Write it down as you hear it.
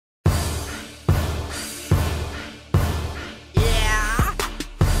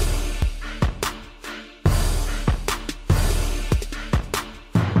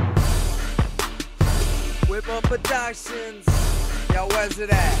Productions. Yo, where's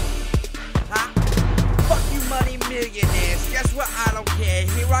it at? Huh? Fuck you money millionaires. Guess what? I don't care.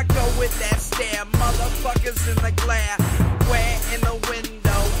 Here I go with that stare. Motherfuckers in the glare. Where in the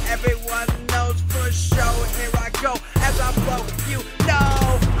window? Everyone knows for sure. Here I go as I blow. You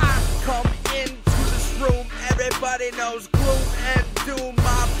know I come into this room. Everybody knows gloom and doom.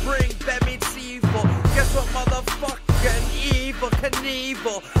 I bring that means evil. Guess what, motherfucking evil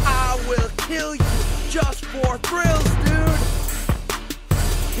Knievel? I will kill you just for thrills, dude.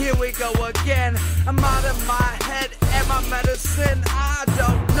 Here we go again. I'm out of my head and my medicine. I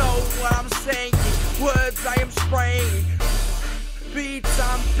don't know what I'm saying. Words I am spraying. Beats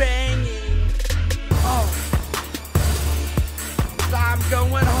I'm banging. Oh, I'm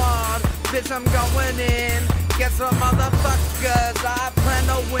going hard. Bitch, I'm going in. Guess what, motherfuckers? I plan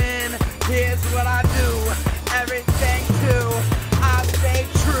to win. Here's what I do. Everything too. I stay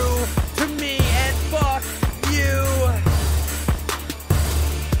true to me and fuck you.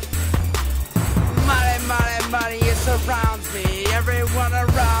 Money, money, money, it surrounds me. Everyone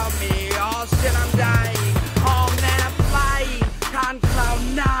around me. Oh shit, I'm dying. Oh man, I'm flying. On cloud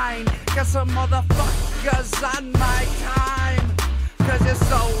 9. Got some motherfuckers on my time. Cause you're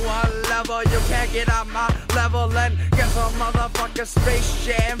so one level, you can't get on my level. And get some motherfucker space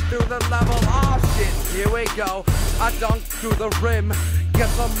jam through the level. Oh shit, here we go. I dunk through the rim. Get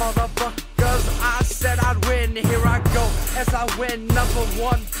some motherfuckers, I said I'd win. Here I go as I win number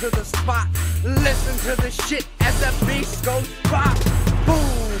 1 to the spot. Listen to the shit as that beast goes pop.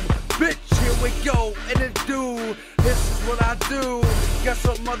 Boom, bitch, here we go. And it do, this is what I do. Guess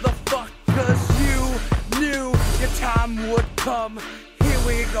some motherfuckers, you knew your time would come. Here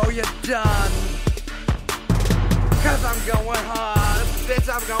we go, you're done. Cause I'm going hard, bitch,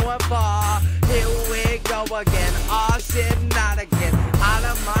 I'm going far. Here we go again, oh shit, not again. Out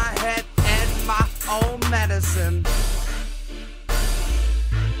of my head and my own medicine.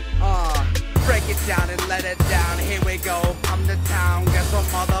 Break it down and let it down. Here we go, I'm the town. Guess what,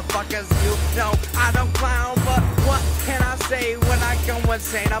 motherfuckers, you know I don't clown. But what can I say when I go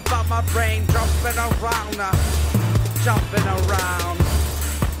insane about my brain jumping around, jumping around.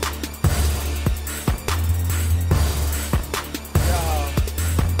 Yo,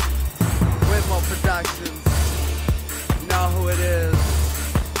 Whitmore Productions, you know who it is.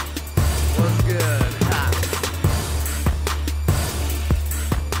 What's good? Ha.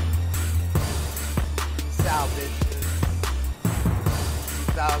 Peace out, bitches.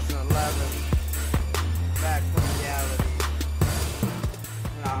 2000.